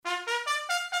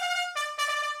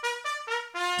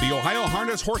The Ohio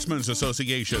Harness Horsemen's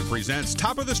Association presents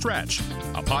Top of the Stretch,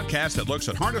 a podcast that looks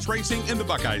at harness racing in the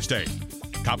Buckeye State.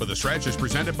 Top of the Stretch is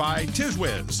presented by Tiz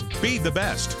Wiz. Be the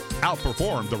best.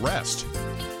 Outperform the rest.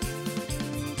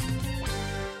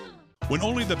 When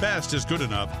only the best is good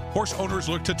enough, horse owners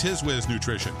look to Tiz Wiz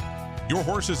Nutrition. Your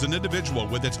horse is an individual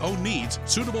with its own needs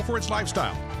suitable for its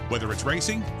lifestyle, whether it's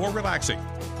racing or relaxing.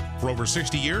 For over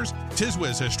 60 years, Tiz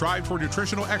Wiz has strived for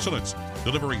nutritional excellence,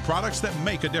 delivering products that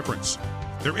make a difference.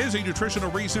 There is a nutritional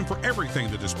reason for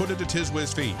everything that is put into Tiz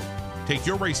Wiz feed. Take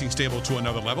your racing stable to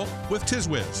another level with Tiz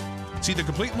Wiz. See the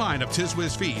complete line of Tiz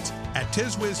Wiz feeds at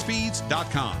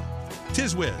tizwizfeeds.com.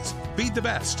 Tiz Wiz, feed the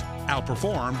best,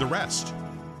 outperform the rest.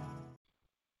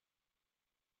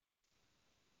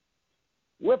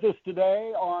 With us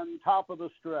today on Top of the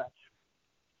Stretch,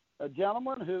 a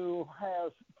gentleman who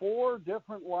has 4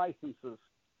 different licenses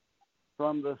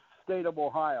from the state of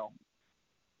Ohio.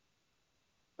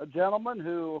 A gentleman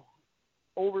who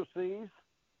oversees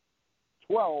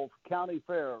 12 county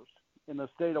fairs in the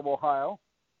state of Ohio,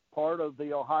 part of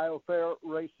the Ohio Fair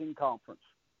Racing Conference.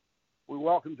 We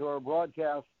welcome to our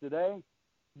broadcast today,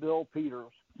 Bill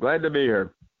Peters. Glad to be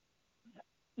here.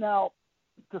 Now,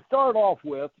 to start off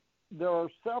with, there are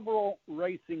several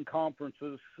racing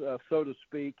conferences, so to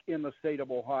speak, in the state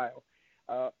of Ohio.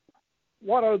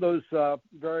 What are those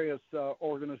various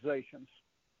organizations?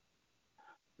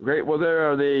 Great. Well,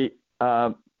 there are the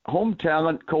Home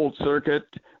Talent Colt Circuit,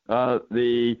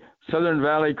 the Southern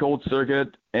Valley Colt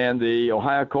Circuit, and the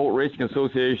Ohio Colt Racing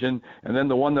Association. And then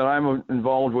the one that I'm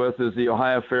involved with is the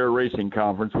Ohio Fair Racing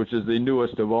Conference, which is the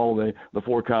newest of all the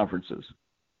 4 conferences.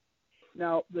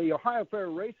 Now, the Ohio Fair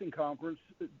Racing Conference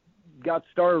got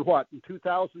started, in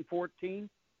 2014?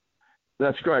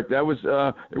 That's correct. That was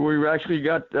we actually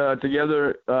got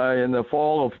together in the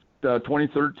fall of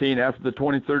 2013 after the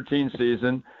 2013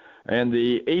 season, and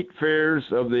the 8 fairs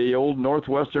of the old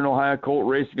Northwestern Ohio Colt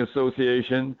Racing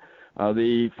Association,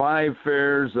 the 5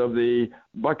 fairs of the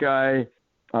Buckeye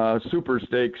Super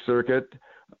Stakes Circuit,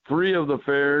 3 of the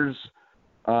fairs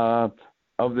of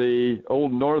the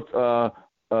old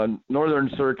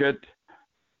Northern Circuit,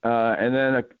 and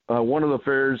then one of the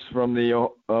fairs from the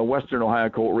Western Ohio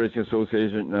Colt Racing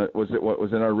Association was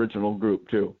in our original group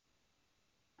too.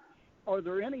 Are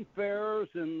there any fairs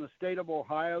in the state of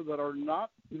Ohio that are not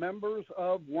members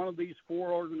of one of these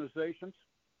 4 organizations?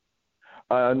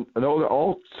 No,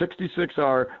 all 66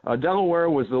 are.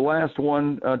 Delaware was the last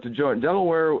one to join.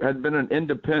 Delaware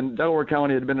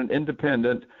County had been an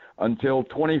independent until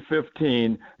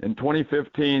 2015. In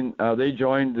 2015, they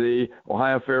joined the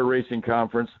Ohio Fair Racing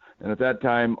Conference, and at that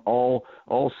time, all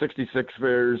 66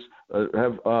 fairs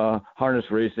have harness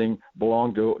racing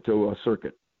belong to a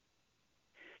circuit.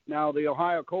 Now, the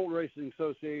Ohio Colt Racing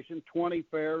Association, 20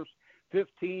 fairs,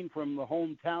 15 from the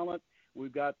Home Talent.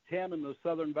 We've got 10 in the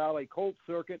Southern Valley Colt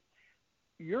Circuit.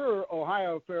 Your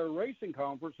Ohio Fair Racing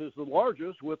Conference is the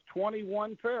largest with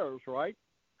 21 fairs, right?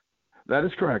 That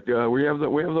is correct. We have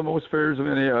the most fairs of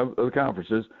any of the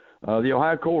conferences. The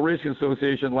Ohio Colt Racing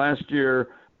Association last year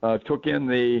took in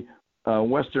the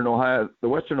Western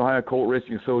Ohio Colt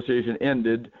Racing Association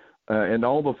ended, and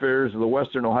all the fairs of the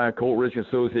Western Ohio Colt Racing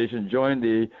Association joined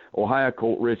the Ohio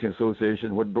Colt Racing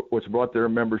Association, which brought their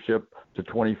membership to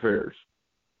 20 fairs.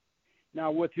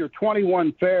 Now, with your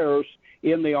 21 fairs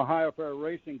in the Ohio Fair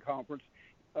Racing Conference,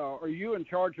 are you in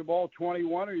charge of all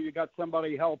 21, or you got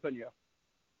somebody helping you?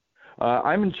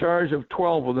 I'm in charge of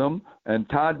 12 of them, and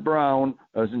Todd Brown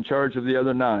is in charge of the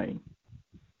other 9.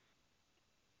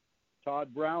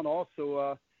 Todd Brown,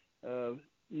 also an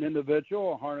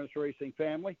individual, a harness racing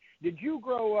family. Did you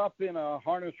grow up in a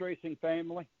harness racing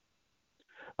family?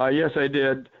 Yes, I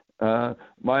did.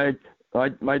 My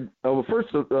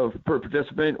first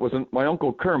participant was my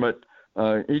Uncle Kermit.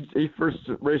 He first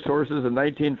raced horses in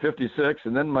 1956,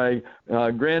 and then my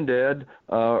granddad,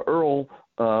 Earl,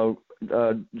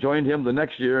 joined him the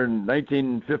next year in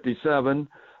 1957.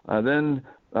 Then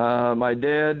my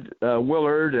dad,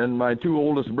 Willard, and my 2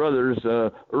 oldest brothers,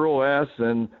 Earl S.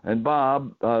 and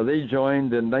Bob, they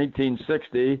joined in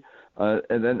 1960.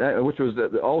 And then, which was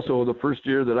also the first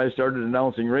year that I started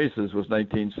announcing races was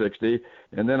 1960.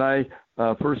 And then I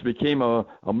first became a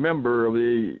member of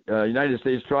the United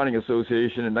States Trotting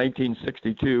Association in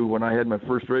 1962 when I had my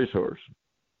first racehorse.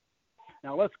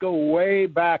 Now let's go way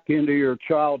back into your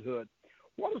childhood.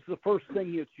 What was the first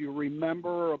thing that you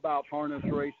remember about harness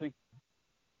racing?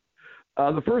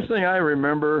 The first thing I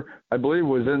remember, I believe,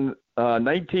 was in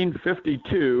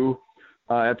 1952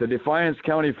 at the Defiance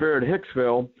County Fair at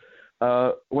Hicksville,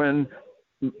 when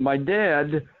my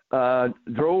dad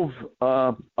drove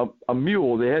a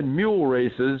mule. They had mule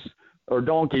races or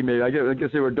donkey, maybe. I guess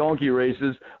they were donkey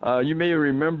races. You may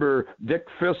remember Dick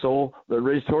Fissel that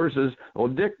raced horses. Well,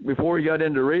 Dick, before he got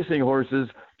into racing horses,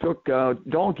 took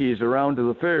donkeys around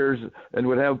to the fairs and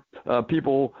would have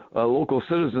people, local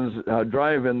citizens,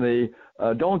 drive in the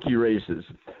donkey races.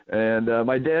 And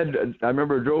my dad, I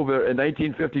remember, drove in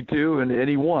 1952, and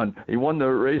he won. He won the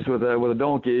race with a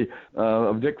donkey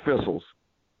of Dick Fissel's.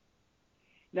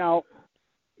 Now,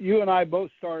 you and I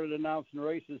both started announcing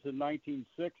races in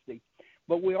 1960,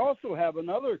 but we also have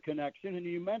another connection, and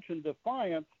you mentioned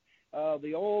Defiance,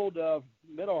 the old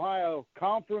Mid-Ohio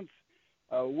Conference,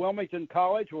 Wilmington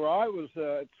College, where I was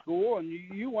at school, and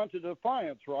you went to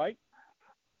Defiance, right?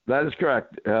 That is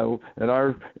correct. And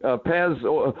our paths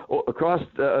crossed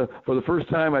for the first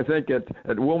time, I think,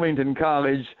 at Wilmington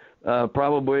College,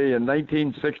 probably in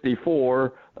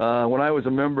 1964, when I was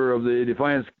a member of the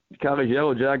Defiance College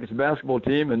Yellow Jackets basketball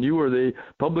team, and you were the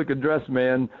public address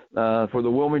man for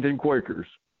the Wilmington Quakers.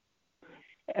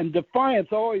 And Defiance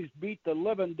always beat the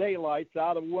living daylights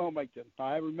out of Wilmington.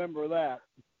 I remember that.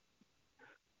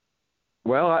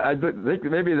 Well, I think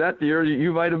maybe that year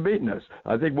you might have beaten us.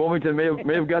 I think Wilmington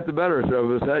may have got the better of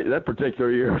us that particular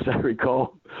year, as I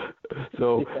recall.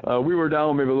 So we were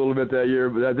down maybe a little bit that year,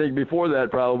 but I think before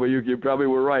that probably you probably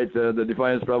were right. The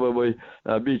Defiance probably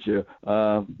beat you.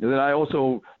 And then I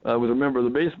also was a member of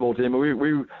the baseball team.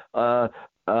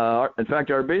 In fact,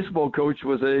 our baseball coach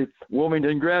was a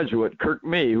Wilmington graduate, Kirk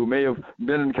Mee, who may have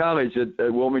been in college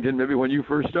at Wilmington, maybe when you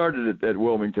first started at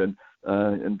Wilmington.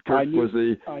 And Kirk was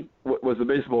the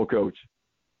baseball coach.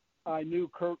 I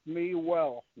knew Kirk Mee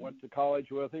well. Went to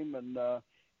college with him, and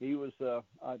he was,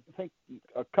 I think,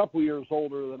 a couple years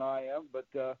older than I am. But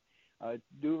I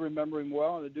do remember him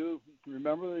well, and I do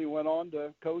remember that he went on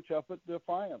to coach up at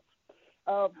Defiance.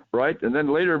 Right, and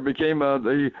then later became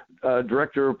the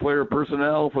director of player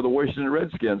personnel for the Washington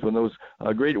Redskins. When those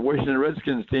great Washington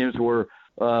Redskins teams were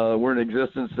in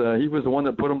existence, he was the one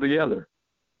that put them together.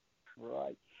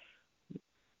 Right.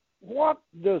 What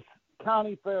does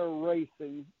county fair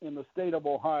racing in the state of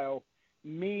Ohio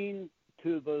mean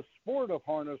to the sport of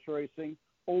harness racing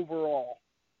overall?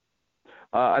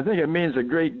 I think it means a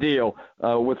great deal.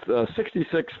 With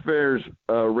 66 fairs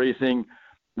racing,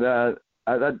 that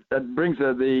brings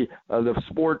the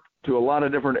sport to a lot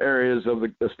of different areas of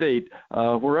the state.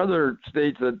 Where other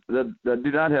states that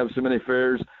do not have so many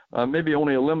fairs, maybe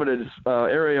only a limited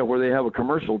area where they have a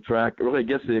commercial track, really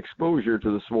gets the exposure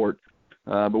to the sport.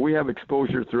 But we have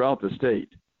exposure throughout the state.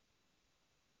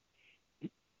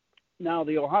 Now,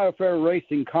 the Ohio Fair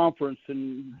Racing Conference,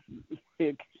 and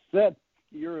it said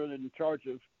you're in charge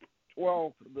of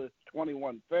 12 of the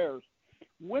 21 fairs.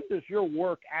 When does your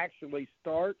work actually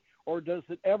start, or does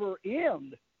it ever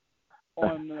end?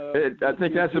 I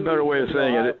think that's a better way of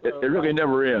saying it. It really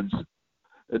never ends.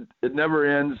 It never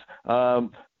ends.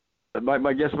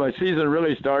 I guess my season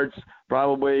really starts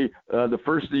probably the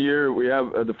first of the year. We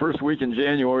have the first week in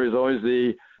January is always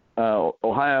the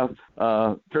Ohio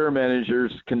Fair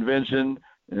Managers Convention,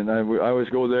 and I always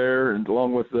go there, and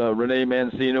along with Renee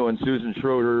Mancino and Susan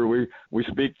Schroeder, we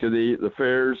speak to the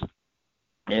fairs,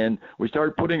 and we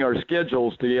start putting our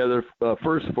schedules together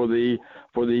first for the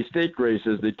stake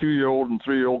races, the 2-year-old and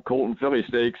 3-year-old colt and filly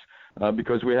stakes,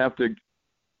 because we have to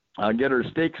get our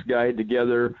stakes guide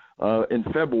together in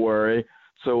February.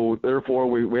 So therefore,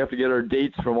 we have to get our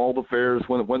dates from all the fairs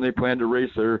when they plan to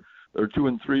race their 2-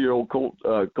 and 3-year-old colt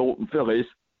and fillies.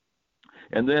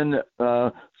 And then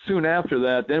soon after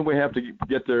that, then we have to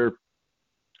get the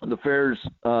fair's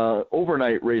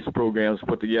overnight race programs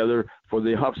put together for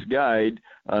the Huff's Guide,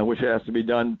 which has to be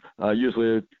done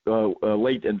usually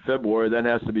late in February. That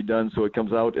has to be done so it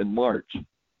comes out in March.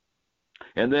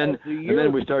 And then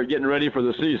we start getting ready for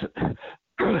the season.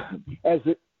 As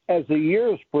the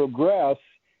years progress,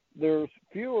 there's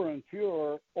fewer and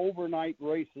fewer overnight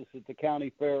races at the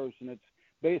county fairs, and it's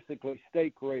basically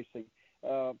stake racing.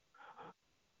 Do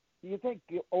you think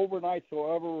overnights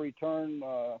will ever return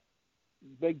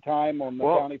big time on the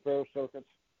county fair circuits?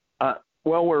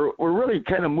 Well, we're really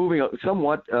kind of moving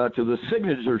somewhat to the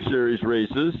Signature Series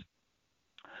races,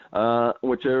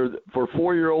 which are for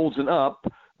 4-year-olds and up.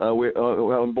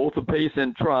 On both the pace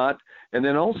and trot, and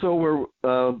then also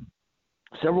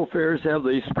several fairs have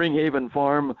the Springhaven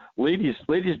Farm ladies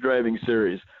driving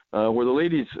series, where the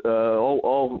ladies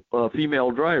all female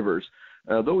drivers.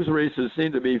 Those races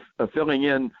seem to be filling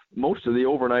in most of the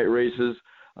overnight races.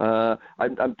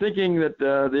 I'm thinking that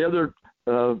the other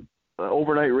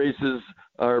overnight races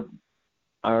are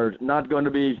not going to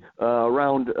be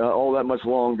around all that much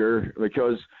longer,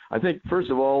 because I think, first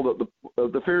of all,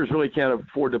 the fairs really can't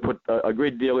afford to put a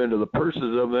great deal into the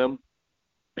purses of them.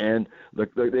 And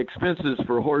the expenses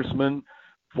for horsemen,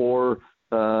 for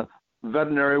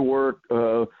veterinary work,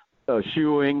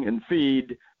 shoeing and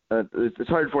feed, it's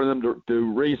hard for them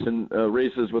to race in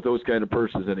races with those kind of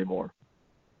purses anymore.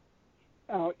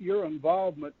 Now, your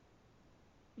involvement,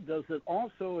 does it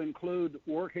also include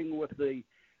working with the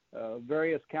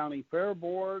various county fair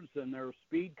boards and their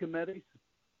speed committees?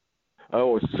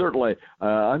 Oh, certainly.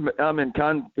 I'm in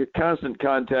constant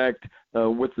contact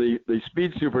with the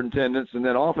speed superintendents, and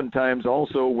then oftentimes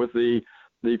also with the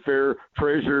fair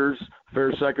treasurers,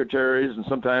 fair secretaries, and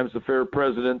sometimes the fair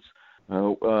presidents.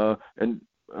 And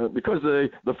because the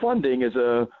funding is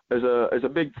a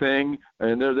big thing,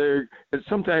 and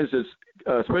sometimes it's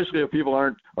especially if people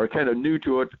are kind of new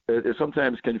to it, it's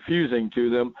sometimes confusing to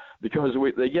them because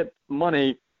they get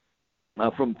money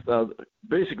from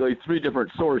basically three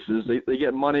different sources. They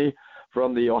get money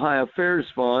from the Ohio Fairs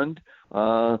Fund,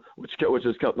 which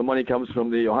is the money comes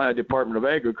from the Ohio Department of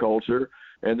Agriculture,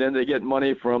 and then they get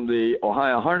money from the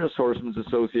Ohio Harness Horsemen's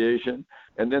Association,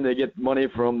 and then they get money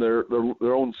from their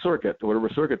own circuit, whatever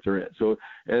circuit they're in. So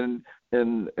and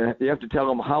you have to tell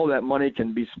them how that money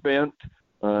can be spent,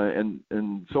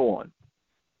 and so on.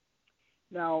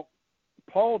 Now,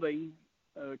 Paulding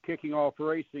kicking off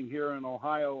racing here in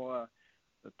Ohio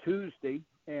Tuesday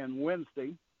and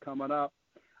Wednesday coming up.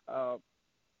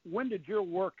 When did your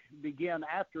work begin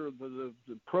after the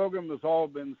program has all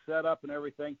been set up and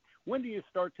everything? When do you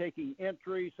start taking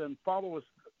entries, and follow us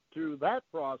through that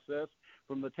process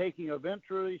from the taking of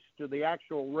entries to the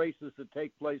actual races that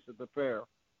take place at the fair?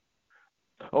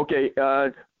 Okay.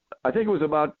 I think it was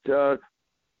about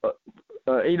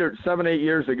 8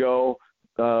 years ago,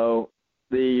 the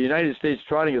United States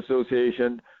Trotting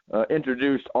Association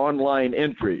introduced online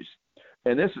entries.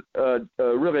 And this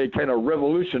really kind of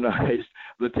revolutionized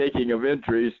the taking of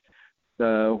entries,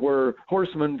 where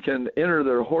horsemen can enter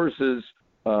their horses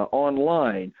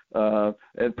online.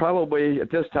 And probably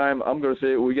at this time, I'm going to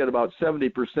say we get about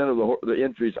 70% of the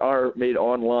entries are made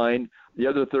online. The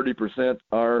other 30%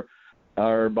 are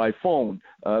by phone.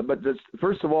 But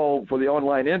first of all, for the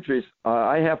online entries,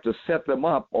 I have to set them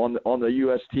up on the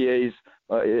USTA's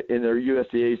in their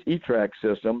USDA's E-Track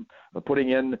system,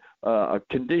 putting in a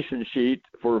condition sheet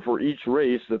for each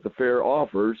race that the fair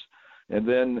offers. And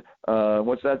then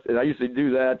once that's, and I usually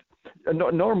do that, a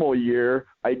normal year,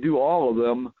 I do all of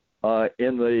them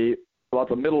in about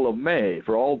the middle of May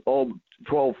for all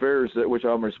 12 fairs which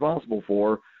I'm responsible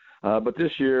for. But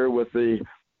this year with the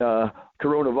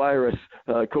coronavirus,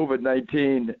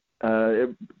 COVID-19,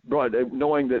 it brought,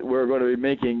 knowing that we're going to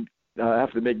be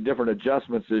have to make different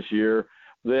adjustments this year,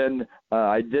 then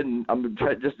I'm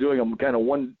just doing them kind of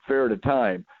one fair at a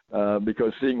time,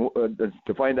 because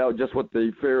to find out just what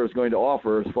the fair is going to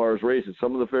offer as far as races.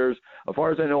 Some of the fairs, as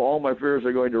far as I know, all my fairs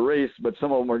are going to race, but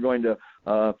some of them are going to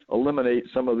eliminate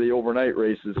some of the overnight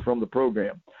races from the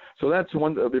program. So that's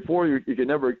one. Before you can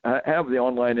never have the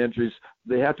online entries,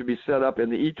 they have to be set up in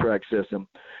the E-Track system,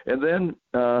 and then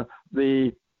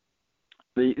the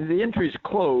entries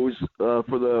close for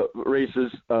the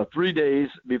races 3 days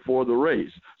before the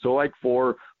race. So like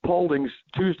for Paulding's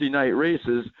Tuesday night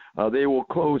races, they will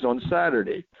close on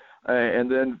Saturday.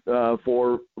 And then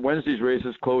for Wednesday's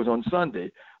races, close on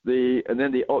Sunday. And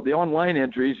then the online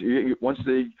entries, once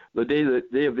the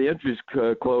day of the entries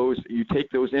close, you take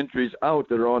those entries out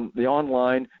that are on the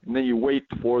online, and then you wait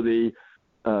for the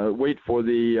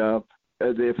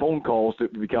phone calls to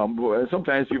become.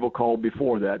 Sometimes people call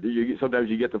before that. Sometimes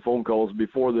you get the phone calls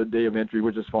before the day of entry,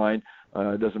 which is fine.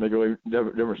 It doesn't make a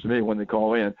difference to me when they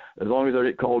call in, as long as they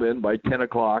get called in by 10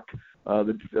 o'clock,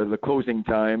 the closing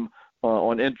time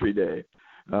on entry day.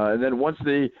 And then once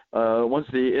the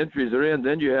entries are in,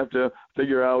 then you have to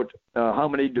figure out how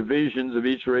many divisions of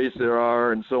each race there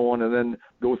are, and so on, and then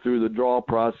go through the draw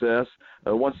process.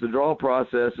 Once the draw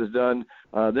process is done,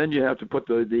 then you have to put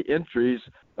the entries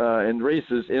and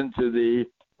races into the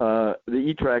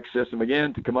E-Track system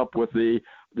again to come up with the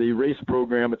race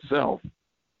program itself.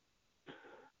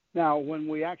 Now, when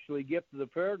we actually get to the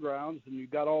fairgrounds and you've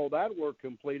got all that work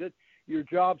completed, your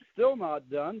job's still not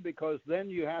done, because then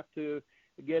you have to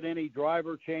get any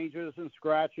driver changes and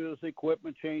scratches,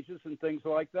 equipment changes, and things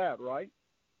like that, right?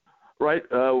 Right.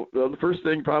 Well, the first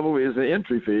thing probably is the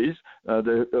entry fees.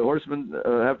 The horsemen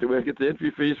have to get the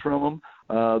entry fees from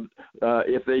them.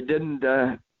 If they didn't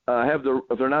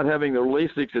if they're not having their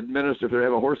Lasix administered, if they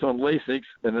have a horse on Lasix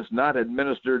and it's not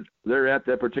administered there at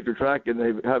that particular track, and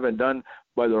they haven't done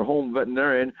by their home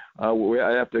veterinarian, I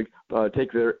have to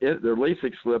take their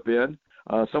Lasix slip in.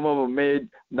 Some of them may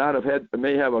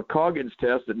have a Coggins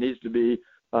test that needs to be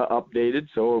updated,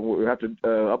 so we have to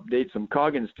update some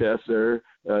Coggins tests there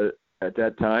at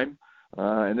that time.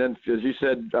 And then, as you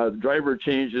said, driver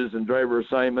changes and driver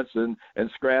assignments and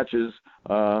scratches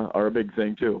are a big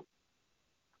thing too.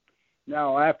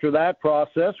 Now, after that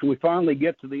process, we finally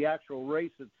get to the actual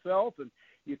race itself, and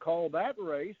you call that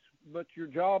race, but your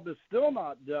job is still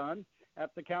not done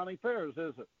at the county fairs,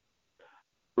 is it?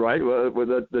 Right. Well,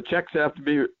 the checks have to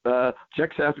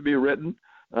be written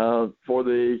for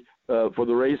the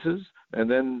races and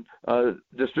then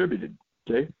distributed.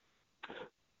 Okay.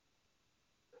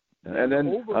 And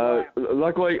then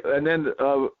luckily, and then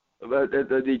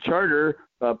the charter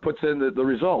puts in the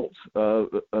results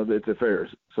at the fairs.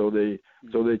 So the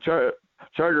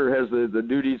charter has the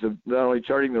duties of not only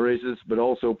charting the races but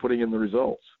also putting in the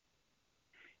results.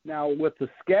 Now, with the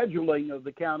scheduling of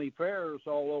the county fairs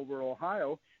all over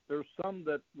Ohio, there's some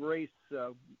that race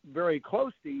very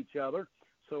close to each other.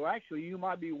 So actually, you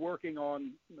might be working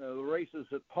on the races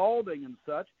at Paulding and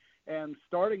such, and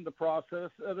starting the process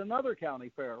at another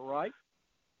county fair, right?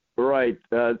 Right.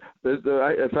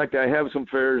 In fact, I have some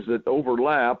fairs that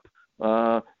overlap,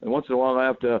 and once in a while I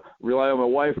have to rely on my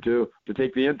wife to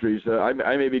take the entries. I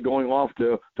may be going off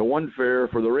to one fair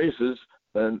for the races,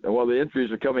 and while the entries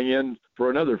are coming in for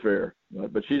another fair.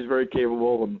 But she's very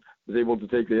capable and is able to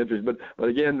take the entries. But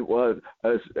again,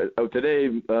 today,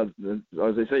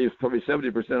 as I say, probably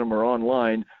 70% of them are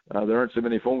online. There aren't so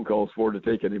many phone calls for her to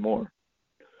take anymore.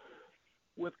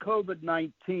 With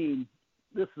COVID-19,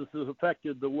 this has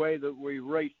affected the way that we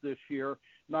race this year,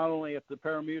 not only at the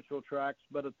pari-mutuel tracks,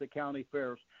 but at the county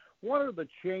fairs. What are the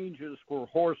changes for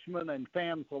horsemen and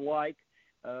fans alike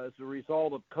as a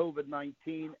result of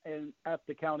COVID-19 and at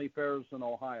the county fairs in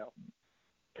Ohio?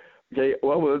 Okay,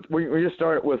 well, we just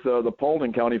start with the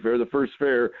Paulding County Fair, the first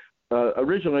fair.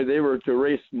 Originally, they were to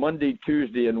race Monday,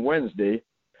 Tuesday, and Wednesday.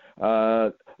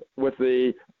 With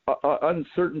the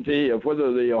uncertainty of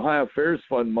whether the Ohio Fairs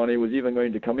Fund money was even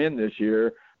going to come in this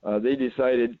year, they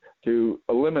decided to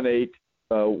eliminate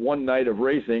one night of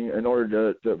racing in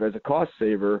order to as a cost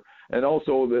saver. And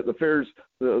also the fairs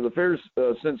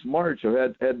since March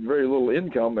have had very little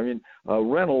income. I mean,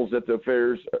 rentals at the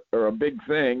fairs are a big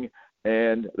thing,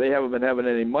 and they haven't been having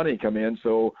any money come in.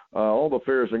 So all the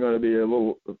fairs are going to be a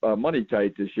little money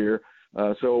tight this year.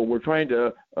 So we're trying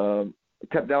to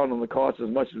cut down on the costs as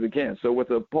much as we can. So with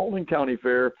the Paulding County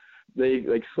Fair, they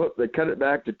cut it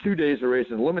back to 2 days of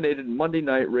racing, eliminated Monday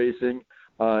night racing,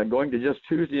 going to just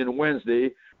Tuesday and Wednesday.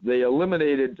 They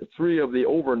eliminated 3 of the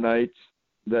overnights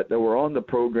that were on the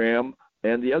program,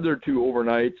 and the other 2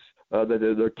 overnights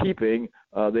that they're keeping,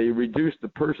 they reduced the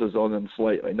purses on them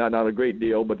slightly. Not a great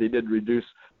deal, but they did reduce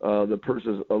the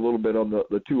purses a little bit on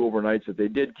the 2 overnights that they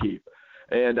did keep.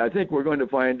 And I think we're going to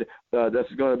find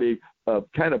that's going to be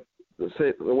kind of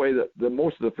the way that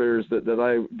most of the fairs that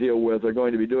I deal with are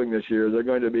going to be doing this year. They're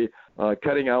going to be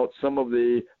cutting out some of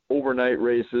the overnight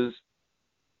races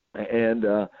and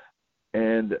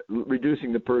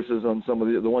reducing the purses on some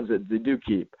of the ones that they do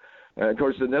keep. Of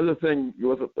course, another thing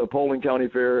with the Paulding County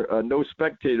Fair, no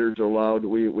spectators are allowed.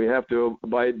 We have to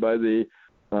abide by the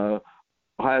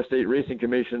Ohio State Racing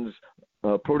Commission's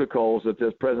protocols at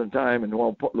this present time. And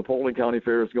while the Paulding County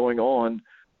Fair is going on,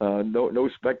 no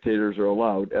spectators are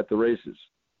allowed at the races.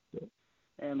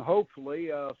 And hopefully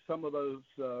some of those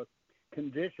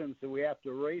conditions that we have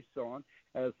to race on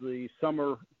as the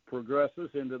summer progresses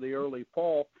into the early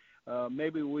fall,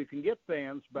 maybe we can get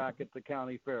fans back at the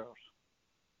county fairs.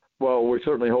 Well, we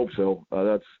certainly hope so.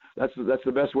 That's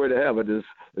the best way to have it is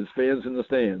fans in the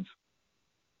stands.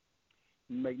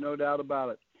 Make no doubt about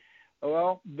it.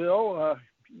 Well, Bill,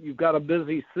 you've got a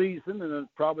busy season, and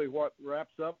it's probably what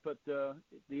wraps up at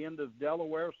the end of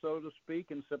Delaware, so to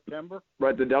speak, in September.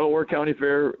 Right, the Delaware County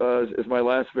Fair is my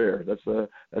last fair. That's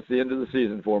the end of the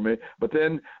season for me. But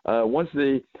then once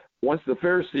the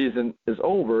fair season is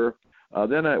over,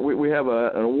 then we have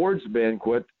an awards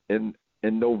banquet in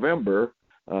November.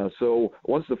 So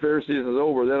once the fair season is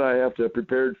over, then I have to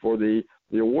prepare for the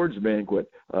awards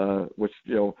banquet, which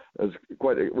is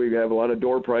we have a lot of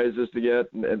door prizes to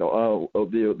get, and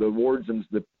the awards and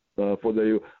for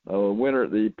the winner,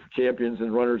 the champions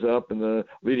and runners up, and the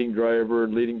leading driver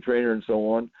and leading trainer and so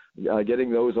on, getting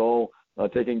those all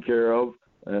taken care of,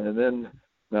 and then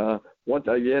once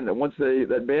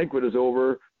that banquet is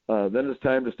over, then it's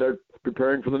time to start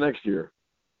preparing for the next year.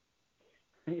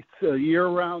 It's a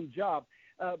year-round job.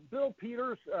 Bill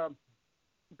Peters,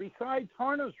 besides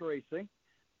harness racing,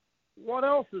 what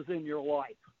else is in your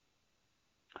life?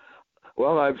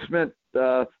 Well, I've spent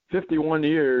 51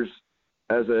 years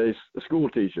as a school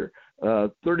teacher.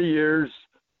 30 years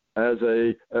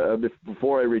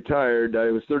before I retired, I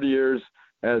was 30 years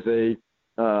as a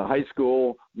high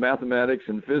school mathematics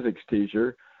and physics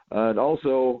teacher. And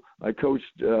also I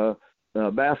coached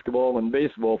basketball and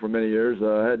baseball for many years.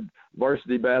 I had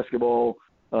varsity basketball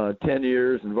 10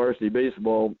 years and varsity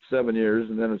baseball 7 years,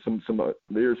 and then some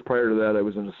years prior to that I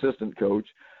was an assistant coach.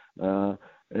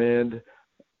 And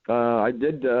I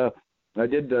did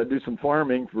do some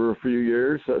farming for a few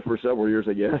years, for several years,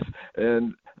 I guess.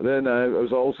 And then I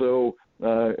was also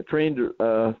trained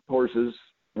horses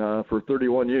for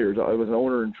 31 years. I was an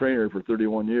owner and trainer for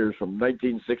 31 years, from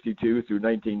 1962 through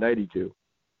 1992.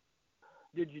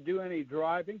 Did you do any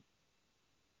driving?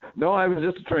 No, I was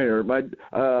just a trainer. My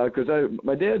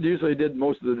dad usually did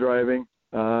most of the driving,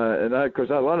 and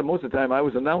most of the time I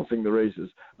was announcing the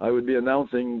races. I would be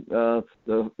announcing the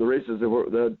races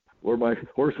that where my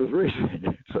horse was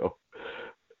racing. So.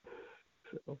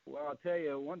 Well, I'll tell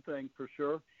you one thing for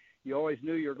sure. You always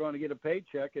knew you were going to get a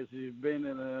paycheck as you've been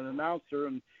an announcer,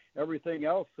 and everything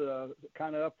else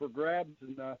kind of up for grabs.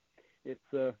 And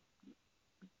it's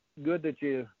good that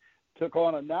you took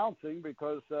on announcing,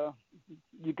 because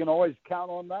you can always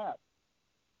count on that.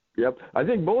 Yep. I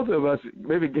think both of us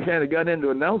maybe kind of got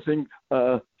into announcing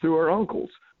through our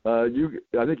uncles. I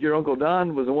think your Uncle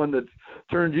Don was the one that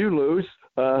turned you loose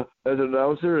as an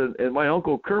announcer, and my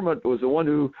Uncle Kermit was the one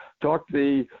who talked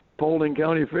the Paulding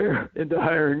County Fair into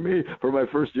hiring me for my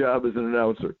first job as an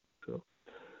announcer. So.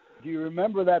 Do you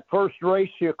remember that first race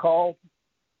you called?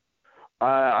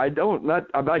 I don't.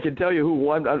 I can tell you who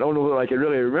won. I don't know who I can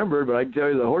really remember, but I can tell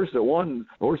you the horse that won.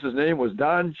 The horse's name was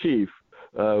Don Chief.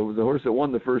 Was the horse that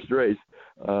won the first race.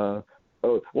 One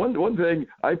thing,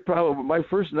 my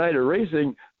first night of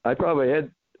racing, I probably had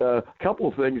a couple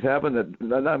of things happen that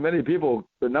not many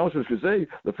announcers could say.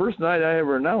 The first night I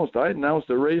ever announced, I announced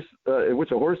a race in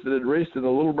which a horse that had raced in the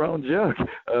Little Brown Jug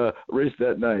raced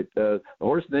that night. A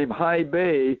horse named High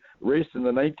Bay raced in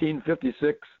the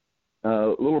 1956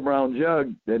 Little Brown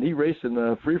Jug, and he raced in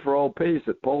the free-for-all pace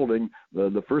at Paulding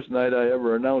the first night I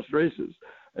ever announced races.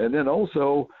 And then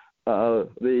also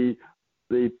the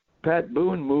Pat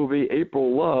Boone movie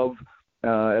April Love,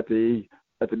 at the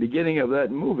beginning of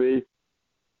that movie,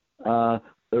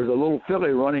 there's a little filly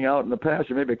running out in the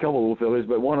pasture, maybe a couple of little fillies,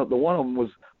 but one of them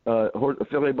was a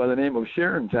filly by the name of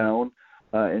Sharontown,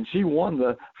 and she won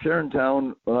the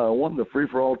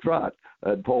free-for-all trot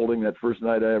at Paulding that first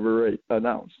night I ever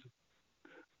announced.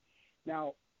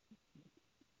 Now,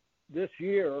 this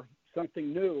year,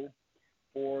 something new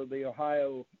for the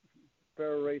Ohio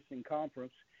Fair Racing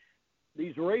Conference.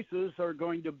 These races are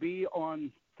going to be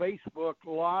on Facebook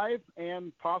Live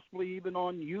and possibly even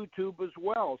on YouTube as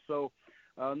well. So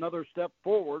another step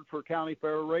forward for County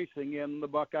Fair Racing in the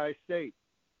Buckeye State.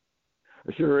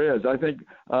 It sure is. I think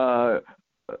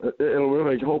it'll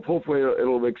really hopefully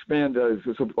it'll expand so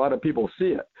a lot of people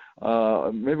see it.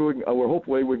 Maybe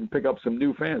hopefully we can pick up some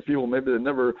new fans, people maybe that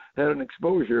never had an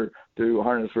exposure to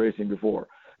harness racing before.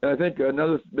 And I think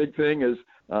another big thing is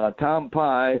Tom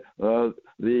Pye,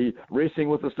 the Racing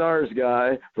with the Stars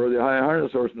guy for the Ohio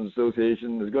Harness Horsemen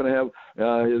Association, is going to have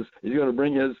he's going to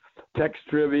bring his text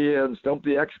trivia and Stump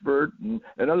the Expert and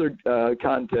other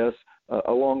contests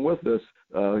along with this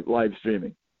live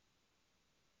streaming.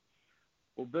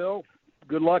 Well, Bill,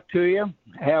 good luck to you.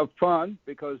 Have fun,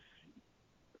 because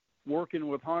working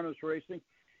with harness racing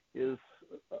is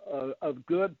a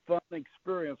good, fun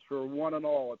experience for one and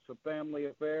all. It's a family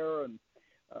affair, and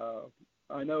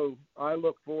I know I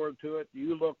look forward to it.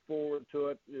 You look forward to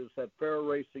it. It's that fair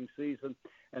racing season,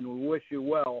 and we wish you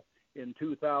well in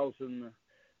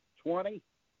 2020.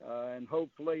 And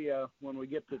hopefully when we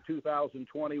get to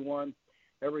 2021,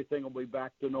 everything will be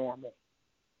back to normal.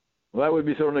 Well, that would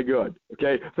be certainly good.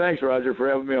 Okay, thanks, Roger, for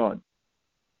having me on.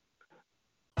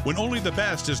 When only the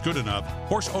best is good enough,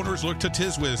 horse owners look to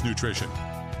TizWiz Nutrition.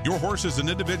 Your horse is an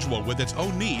individual with its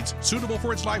own needs suitable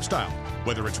for its lifestyle,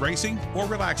 whether it's racing or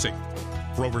relaxing.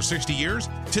 For over 60 years,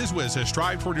 TizWiz has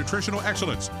strived for nutritional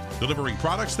excellence, delivering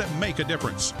products that make a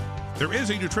difference. There is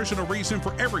a nutritional reason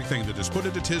for everything that is put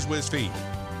into TizWiz feed.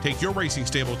 Take your racing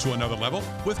stable to another level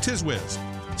with TizWiz.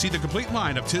 See the complete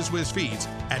line of TizWiz feeds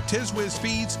at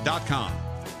TizWizFeeds.com.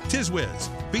 TizWiz,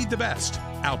 feed the best,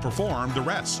 outperform the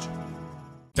rest.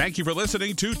 Thank you for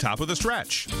listening to Top of the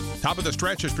Stretch. Top of the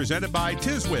Stretch is presented by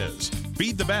TizWiz.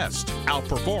 Feed the best,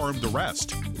 outperform the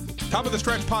rest. Top of the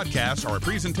Stretch podcasts are a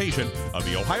presentation of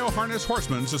the Ohio Harness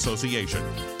Horsemen's Association.